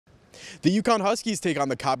The UConn Huskies take on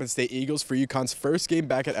the Coppin State Eagles for UConn's first game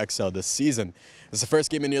back at XL this season. It's the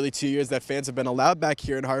first game in nearly 2 years that fans have been allowed back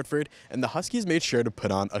here in Hartford, and the Huskies made sure to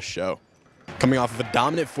put on a show. Coming off of a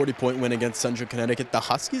dominant 40-point win against Central Connecticut, the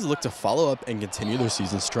Huskies look to follow up and continue their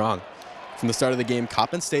season strong. From the start of the game,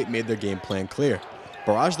 Coppin State made their game plan clear,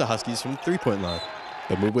 barraged the Huskies from the three-point line.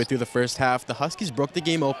 But midway through the first half, the Huskies broke the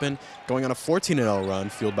game open, going on a 14-0 run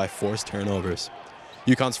fueled by forced turnovers.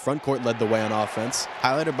 UConn's front court led the way on offense,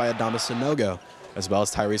 highlighted by Adama Sanogo, as well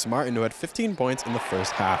as Tyrese Martin, who had 15 points in the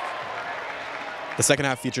first half. The second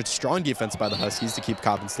half featured strong defense by the Huskies to keep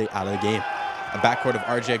Coppin State out of the game. A backcourt of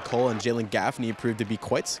R.J. Cole and Jalen Gaffney proved to be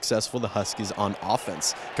quite successful the Huskies on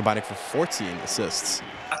offense, combining for 14 assists.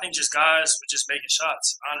 I think just guys were just making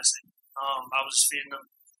shots, honestly. I was just feeding them.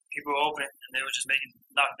 People were open, and they were just making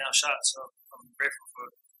knockdown shots. So I'm grateful for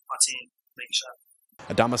my team making shots.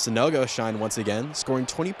 Adama Sanogo shined once again, scoring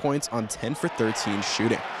 20 points on 10 for 13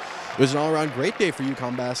 shooting. It was an all-around great day for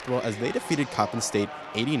UConn basketball as they defeated Coppin State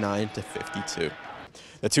 89-52.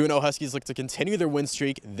 The 2-0 Huskies look to continue their win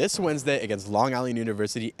streak this Wednesday against Long Island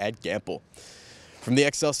University at Gamble. From the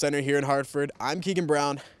XL Center here in Hartford, I'm Keegan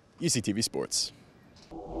Brown, UCTV Sports.